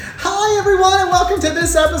everyone, and welcome to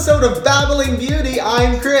this episode of Babbling Beauty.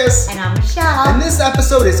 I'm Chris. And I'm Michelle. And this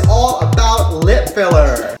episode is all about lip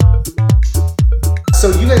filler.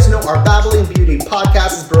 So you guys know our Babbling Beauty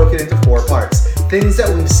podcast is broken into 4 parts. Things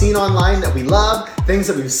that we've seen online that we love, things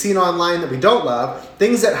that we've seen online that we don't love,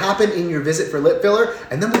 things that happen in your visit for lip filler,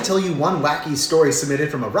 and then we tell you one wacky story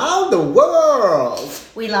submitted from around the world.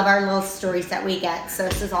 We love our little stories that we get, so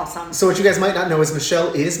this is awesome. So what you guys might not know is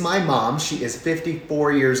Michelle is my mom. She is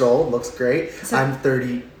 54 years old, looks great. I'm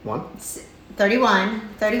 31.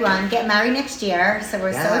 31, get married next year, so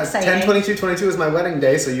we're so excited. 10/22/22 is my wedding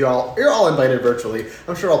day, so you're all invited virtually.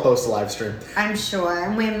 I'm sure I'll post a live stream. I'm sure.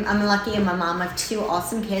 I'm lucky I'm a mom of 2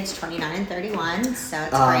 awesome kids, 29 and 31, so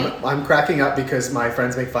it's great. I'm cracking up because my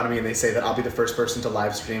friends make fun of me and they say that I'll be the first person to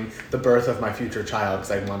live stream the birth of my future child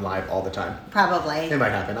because I'm on live all the time. Probably. It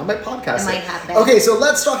might happen. I might podcast it. Might happen. Okay, so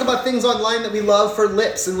let's talk about things online that we love for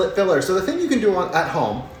lips and lip filler. So the thing you can do at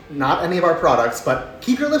home, not any of our products, but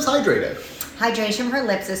keep your lips hydrated. Hydration for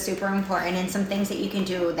lips is super important, and some things that you can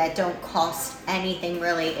do that don't cost anything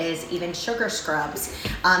really is even sugar scrubs.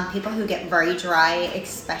 People who get very dry,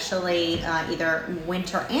 especially either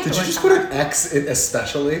winter and Did you just summer. put an X in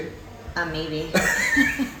especially? Maybe.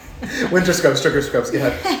 Winter scrubs, sugar scrubs, go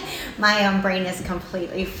ahead. My brain is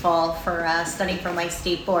completely full for studying for my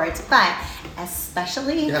state boards, but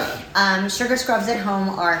especially sugar scrubs at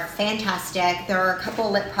home are fantastic. There are a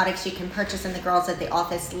couple lip products you can purchase and the girls at the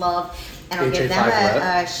office love, and I'll give them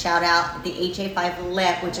a shout out. The HA5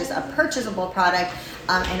 Lip, which is a purchasable product,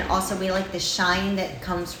 and also we like the shine that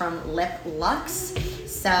comes from Lip Lux.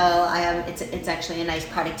 So it's actually a nice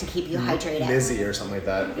product to keep you hydrated. Lizzie or something like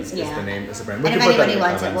that is the name. Is the brand. And if anybody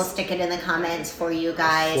wants it, we'll stick it in the comments for you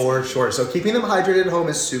guys. For sure. So keeping them hydrated at home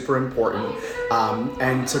is super important.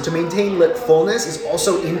 And so to maintain lip fullness is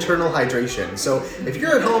also internal hydration. So if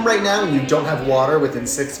you're at home right now and you don't have water within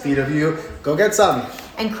 6 feet of you, go get some.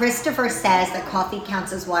 And Christopher says that coffee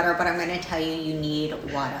counts as water, but I'm going to tell you, you need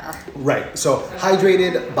water. Right. So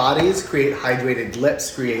hydrated bodies create hydrated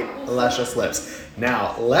lips, create luscious lips.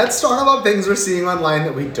 Now, let's talk about things we're seeing online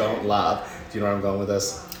that we don't love. Do you know where I'm going with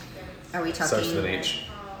this? Are we talking Starts with an H.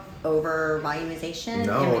 Over volumization?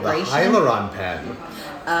 No, the Hyaluron pen.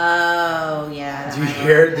 Oh, yeah. Do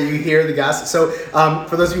you hear the gas? So,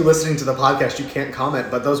 for those of you listening to the podcast, you can't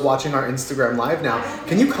comment, but those watching our Instagram live now,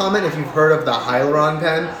 can you comment if you've heard of the Hyaluron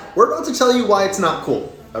pen? We're about to tell you why it's not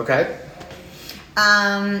cool, okay?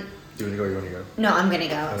 Do you want to go or you want to go? No, I'm going to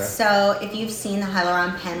go. Okay. So, if you've seen the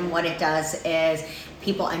Hyaluron pen, what it does is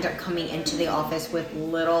people end up coming into the office with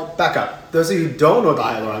little... Back up. Those of you who don't know what the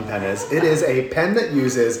Hyaluron pen is, it is a pen that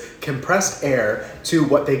uses compressed air to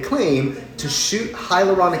what they claim to shoot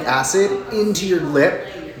hyaluronic acid into your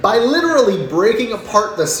lip by literally breaking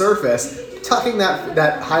apart the surface, tucking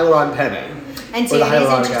that Hyaluron pen in. And so it is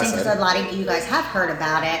interesting because a lot of you guys have heard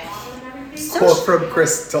about it. Quote from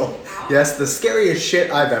Crystal. Yes, the scariest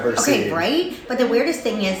shit I've ever seen. Okay, right? But the weirdest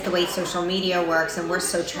thing is the way social media works, and we're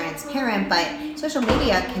so transparent, but social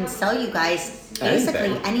media can sell you guys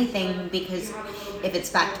basically anything because if it's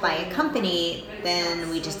backed by a company, then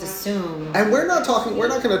we just assume. And we're not going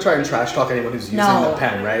to try and trash talk anyone who's using the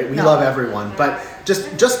pen, right? We love everyone, but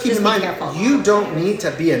just keep in mind, you don't need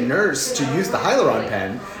to be a nurse to use the Hyaluron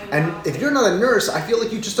pen. And if you're not a nurse, I feel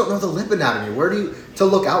like you just don't know the lip anatomy. Where do you to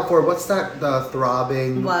look out for? What's that? The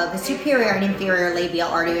throbbing? Well, the superior and inferior labial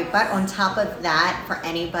artery. But on top of that, for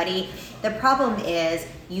anybody, the problem is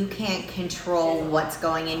you can't control what's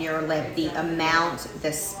going in your lip, the amount,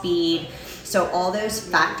 the speed. So all those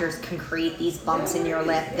factors can create these bumps in your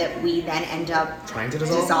lip that we then end up trying to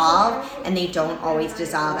dissolve, and they don't always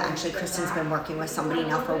dissolve. Actually, Kristen's been working with somebody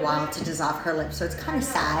now for a while to dissolve her lips, so it's kind of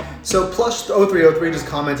sad. So Plush0303 just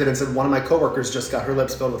commented and said one of my coworkers just got her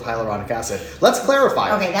lips filled with hyaluronic acid. Let's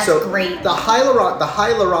clarify. Okay, that's great. The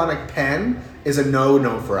hyaluronic pen is a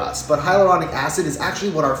no for us, but hyaluronic acid is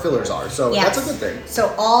actually what our fillers are, so that's a good thing.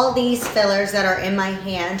 So all these fillers that are in my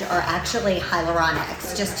hand are actually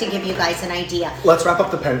hyaluronics, just to give you guys an idea. Let's wrap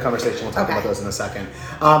up the pen conversation. We'll talk about those in a second.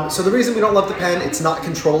 So the reason we don't love the pen, it's not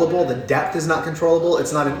controllable. The depth is not controllable.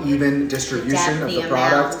 It's not an even distribution of the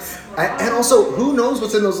product. And also, who knows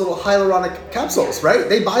what's in those little hyaluronic capsules, right?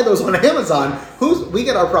 They buy those on Amazon. We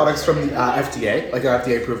get our products from the FDA, like our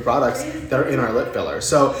FDA-approved products that are in our lip filler.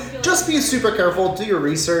 So just be super careful. Do your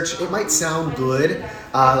research. It might sound good,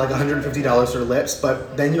 like $150 for lips,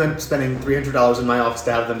 but then you end up spending $300 in my office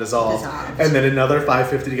to have them dissolved. And then another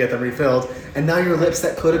 $550 to get them refilled. And now your lips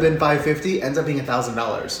that could have been $550 ends up being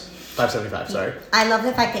 $1,000. $1,000 $5.75, sorry. I love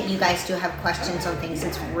the fact that you guys do have questions on things.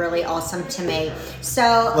 It's really awesome to me.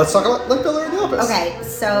 So let's talk about lip filler in the office. Okay,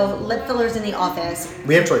 so lip fillers in the office.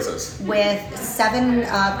 We have choices. With 7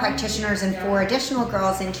 practitioners and 4 additional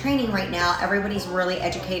girls in training right now, everybody's really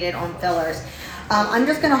educated on fillers. I'm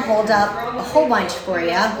just going to hold up a whole bunch for you.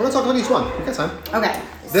 We're going to talk about each one. We got time. Okay.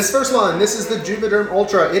 This first one, this is the Juvederm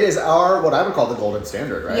Ultra. It is our, what I would call the golden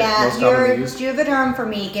standard, right? Yeah, most your commonly used. Juvederm for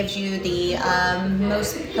me gives you the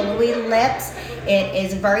most pillowy lips. It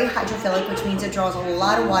is very hydrophilic, which means it draws a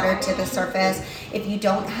lot of water to the surface. If you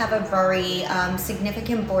don't have a very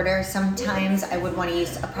significant border, sometimes I would want to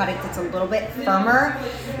use a product that's a little bit firmer.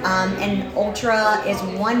 And Ultra is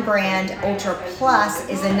one brand. Ultra Plus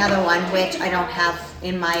is another one, which I don't have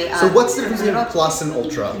in my... so what's the difference between Plus and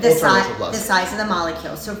Ultra? The Ultra size of the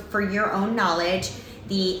molecule. So for your own knowledge,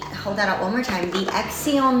 hold that up one more time. The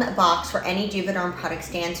Exion box for any Juvederm product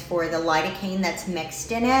stands for the lidocaine that's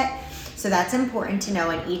mixed in it. So that's important to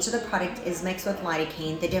know, and each of the product is mixed with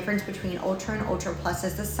lidocaine. The difference between Ultra and Ultra Plus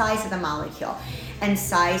is the size of the molecule. And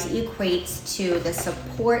size equates to the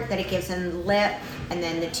support that it gives in the lip. And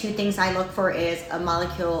then the 2 things I look for is a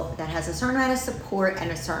molecule that has a certain amount of support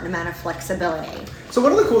and a certain amount of flexibility. So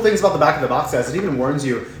one of the cool things about the back of the box is it even warns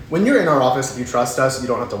you, when you're in our office, if you trust us, you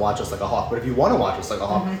don't have to watch us like a hawk. But if you want to watch us like a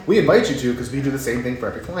hawk, we invite you to, because we do the same thing for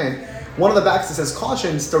every client. One of the backs that says,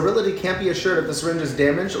 caution, sterility can't be assured if the syringe is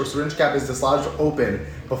damaged or syringe cap is dislodged or open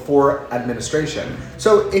before administration.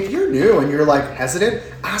 So if you're new and you're like hesitant,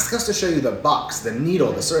 ask us to show you the box, the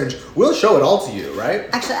needle, the syringe. We'll show it all to you, right?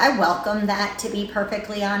 Actually, I welcome that, to be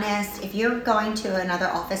perfectly honest. If you're going to another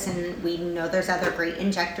office and we know there's other great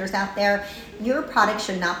injectors out there, your product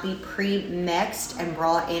should not be pre-mixed and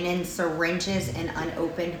brought in syringes and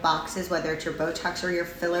unopened boxes, whether it's your Botox or your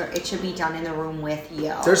filler. It should be done in the room with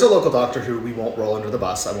you. There's a local doctor who we won't roll under the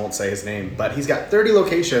bus. I won't say his name, but he's got 30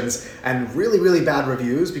 locations and really, really bad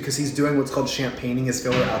reviews because he's doing what's called champagning his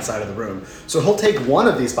filler outside of the room. So he'll take one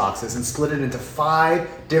of these boxes and split it into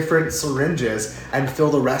 5 different syringes and fill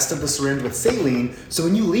the rest of the syringe with saline. So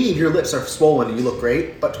when you leave, your lips are swollen and you look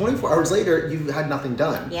great, but 24 hours later, you've had nothing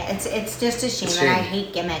done. Yeah, it's just a shame, and I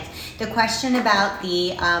hate gimmicks. The question about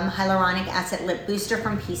the hyaluronic acid lip booster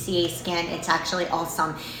from PCA Skin, it's actually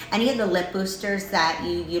awesome. Any of the lip boosters that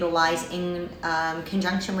you utilize in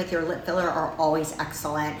conjunction with your lip filler are always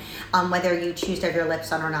excellent. Whether you choose to have your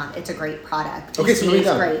lips on or not, it's a great product. Okay, so moving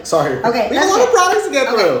on. Great. Sorry. Okay, we have a lot of products to get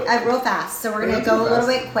through. Real fast. So we're going to go a little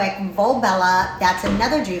bit quick. Volbella, that's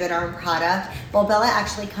another Juvederm product. Volbella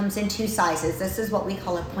actually comes in 2 sizes. This is what we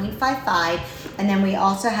call a 0.55, and then we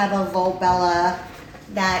also have a Volbella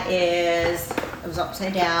that is, it was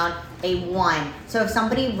upside down, a 1. So if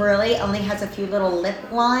somebody really only has a few little lip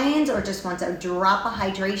lines or just wants a drop of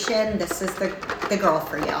hydration, this is the girl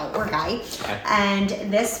for you, or guy. Okay. And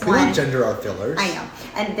this we one... don't gender our fillers. I know.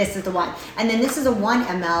 And this is the one. And then this is a 1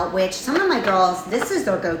 ml, which some of my girls, this is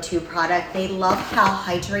their go-to product. They love how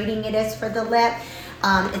hydrating it is for the lip.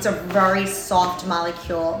 It's a very soft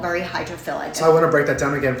molecule, very hydrophilic. So I want to break that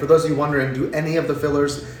down again. For those of you wondering, do any of the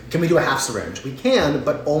fillers, can we do a half syringe? We can,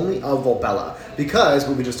 but only of Volbella. Because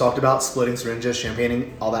what we just talked about, splitting syringes,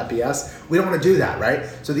 champagning, all that BS, we don't want to do that, right?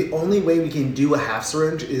 So the only way we can do a half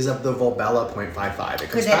syringe is of the Volbella 0.55.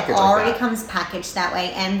 Because it already comes packaged that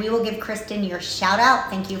way. And we will give Kristen your shout out.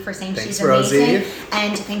 Thank you for saying she's amazing. Rosie.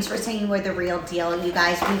 And thanks for saying we're the real deal. You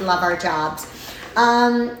guys, we love our jobs.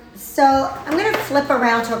 So I'm going to flip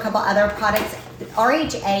around to a couple other products.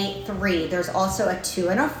 RHA 3, there's also a 2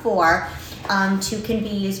 and a 4. 2 can be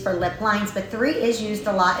used for lip lines, but 3 is used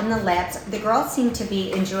a lot in the lips. The girls seem to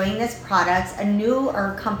be enjoying this product. A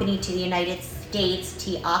newer company to the United States,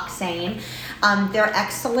 Teoxane. They're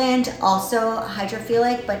excellent, also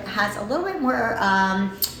hydrophilic, but has a little bit more,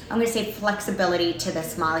 I'm going to say, flexibility to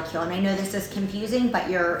this molecule. And I know this is confusing, but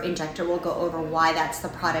your injector will go over why that's the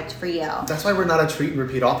product for you. That's why we're not a treat and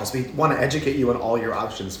repeat office. We want to educate you on all your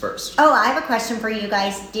options first. Oh, I have a question for you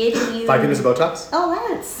guys. Did you... 5 units of Botox? Oh,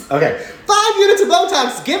 let's. Okay. 5 units of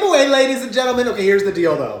Botox giveaway, ladies and gentlemen. Okay, here's the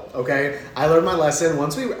deal though, okay? I learned my lesson.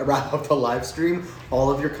 Once we wrap up the live stream,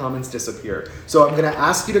 all of your comments disappear. So I'm going to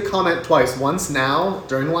ask you to comment twice. Once now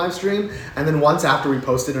during the live stream, and then once after we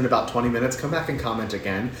post it in about 20 minutes. Come back and comment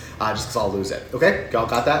again, just because I'll lose it. Okay? Y'all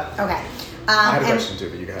got that? Okay. I had a question too,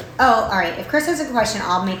 but you go ahead. Oh, all right. If Chris has a question,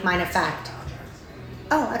 I'll make mine a fact.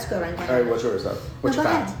 Oh, that's good. All right, what's yours though? What's your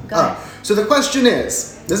fact? Go ahead. So the question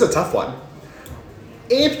is, this is a tough one.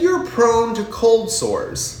 If you're prone to cold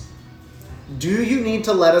sores, do you need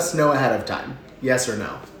to let us know ahead of time? Yes or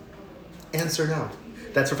no? Answer no.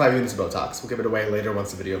 That's for 5 units of Botox. We'll give it away later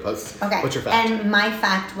once the video posts. Okay. What's your fact? And my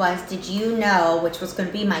fact was, did you know, which was going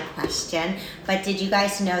to be my question, but did you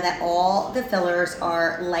guys know that all the fillers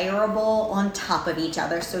are layerable on top of each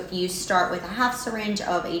other? So if you start with a half syringe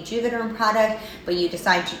of a Juvederm product, but you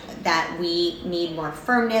decide that we need more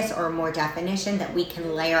firmness or more definition, that we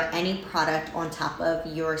can layer any product on top of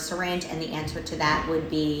your syringe, and the answer to that would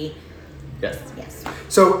be yes. Yes.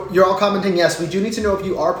 So you're all commenting yes. We do need to know if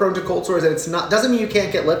you are prone to cold sores, and it's not doesn't mean you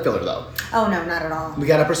can't get lip filler though. Oh no, not at all. We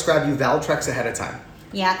gotta prescribe you Valtrex ahead of time.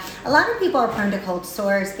 Yeah, a lot of people are prone to cold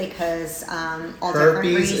sores because all different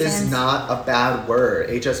Herpes reasons. is not a bad word.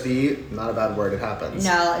 HSV, not a bad word. It happens.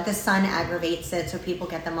 No, the sun aggravates it, so people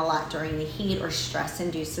get them a lot during the heat, or stress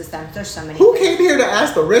induces them. There's so many. Who came here to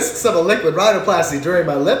ask the risks of a liquid rhinoplasty during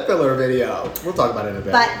my lip filler video? We'll talk about it in a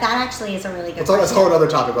bit. But that actually is a really good That's a question. whole other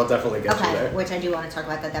topic. I'll definitely get you Okay, there. which I do want to talk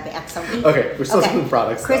about that. That'd be excellent. Okay, we're still doing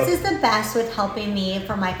products. Chris though. is the best with helping me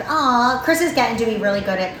for my. Chris is getting to be really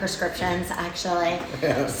good at prescriptions, actually.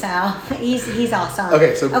 Yeah. So he's awesome.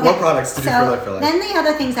 Okay, so what products to do for lip filler? Then the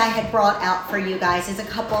other things I had brought out for you guys is a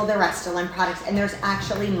couple of the Restylane products, and there's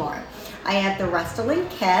actually more. I have the Restylane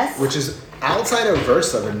Kiss, which is outside of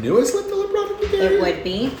Versa, the newest lip filler product we carry? It would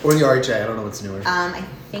be. Or the RHA, I don't know what's newer. I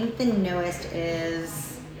think the newest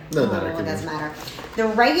is. Doesn't matter. It doesn't matter. The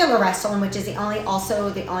regular Restylane, which is the only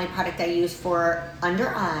product I use for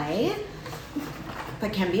under eye,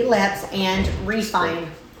 but can be lips, and Refine.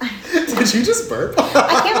 Did you just burp?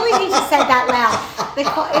 I can't believe you just said that loud.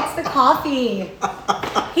 It's the coffee.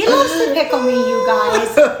 He loves to pickle me, you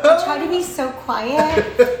guys. I try to be so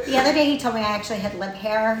quiet. The other day he told me I actually had lip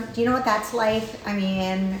hair. Do you know what that's like? I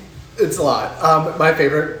mean... It's a lot. My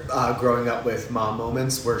favorite growing up with mom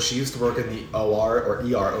moments were she used to work in the OR or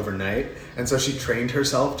ER overnight, and so she trained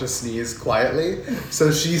herself to sneeze quietly.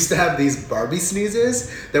 So she used to have these Barbie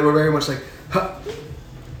sneezes that were very much like, huh.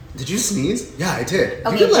 Did you sneeze? Yeah, I did.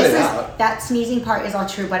 Okay, you can let it out. That sneezing part is all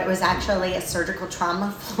true, but it was actually a surgical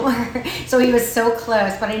trauma floor. So he was so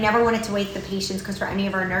close, but I never wanted to wake the patients, because for any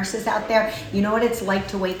of our nurses out there, you know what it's like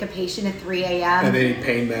to wake a patient at 3 a.m.? And they need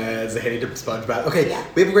pain meds, they need a sponge bath. Okay, yeah.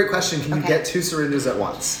 We have a great question. Can you get 2 syringes at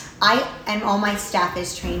once? And all my staff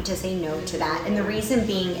is trained to say no to that. And the reason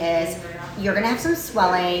being is you're gonna have some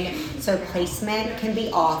swelling, so placement can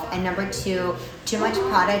be off. And number 2, too much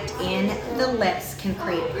product in the lips can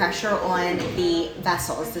create pressure on the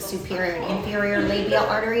vessels, the superior and inferior labial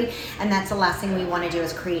artery, and that's the last thing we want to do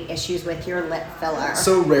is create issues with your lip filler.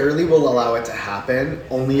 So rarely we'll allow it to happen,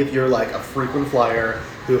 only if you're like a frequent flyer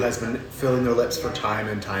who has been filling their lips for time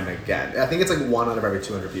and time again. I think it's like 1 out of every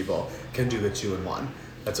 200 people can do the 2-in-1.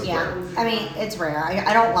 That's a rare. I mean, it's rare.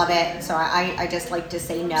 I don't love it, so I just like to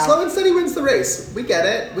say no. Slow and steady wins the race. We get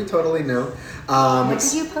it. We totally know. What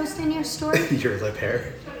did you post in your story? Your lip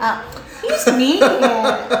hair. He's mean.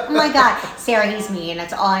 Oh my God. Sarah, he's mean.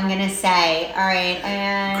 That's all I'm going to say. All right.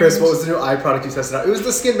 And Chris, what was the new eye product you tested out? It was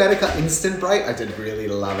the Skin Medica Instant Bright. I did really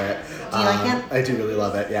love it. Do you like it? I do really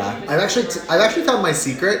love it, yeah. I've actually found my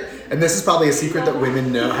secret, and this is probably a secret that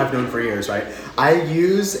women have known for years, right? I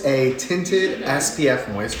use a tinted SPF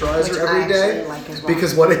moisturizer every day, like as well.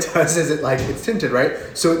 because what it does is it's tinted, right?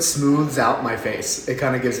 So it smooths out my face. It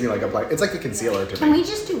kind of gives me like it's like a concealer to me. Can we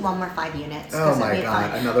just do one more 5 units? Oh my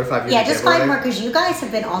God, another 5 units. Yeah, just 5 more, because you guys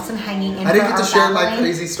have been awesome hanging in. I didn't get to share my babbling.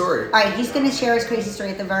 crazy story. All right, he's going to share his crazy story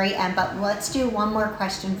at the very end, but let's do one more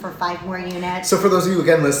question for 5 more units. So for those of you,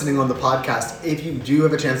 again, listening on the podcast, if you do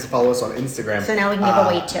have a chance to follow us on Instagram. So now we can give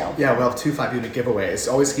away 2. Yeah, we'll have 2 5-unit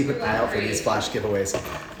giveaways. Always keep an eye out for these flash giveaways.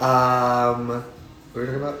 What were we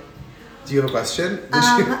talking about? Do you have a question?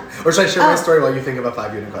 Or should I share my story while you think of a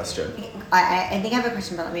 5-unit question? I think I have a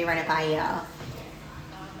question, but let me run it by you.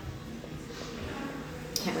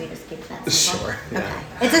 Can't we just keep that simple? Sure. Yeah.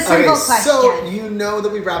 Okay. It's a simple question. So you know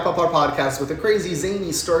that we wrap up our podcast with a crazy,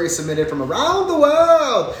 zany story submitted from around the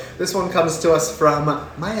world. This one comes to us from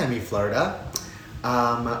Miami, Florida.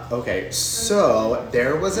 Okay, so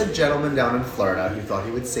there was a gentleman down in Florida who thought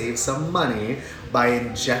he would save some money by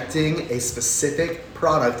injecting a specific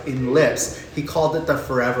product in lips. He called it the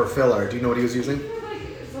Forever Filler. Do you know what he was using?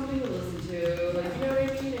 Something to listen to. Like, you know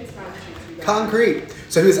what I mean? It's not cheap. Concrete.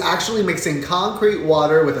 So he was actually mixing concrete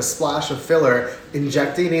water with a splash of filler,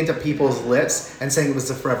 injecting it into people's lips and saying it was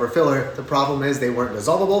the Forever Filler. The problem is they weren't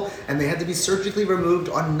dissolvable and they had to be surgically removed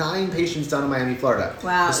on 9 patients down in Miami, Florida.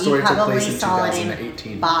 Wow, the story you probably took place in saw it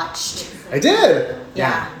 2018. in Botched. I did.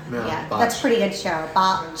 Yeah. Botched. That's a pretty good show.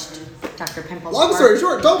 Botched. Dr. Pimple. Long story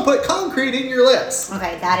short, don't put concrete in your lips.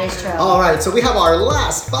 Okay, that is true. All right, so we have our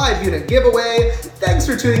last 5-unit giveaway. Thanks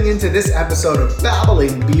for tuning into this episode of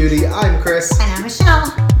Babbling Beauty. I'm Chris. And I'm Michelle.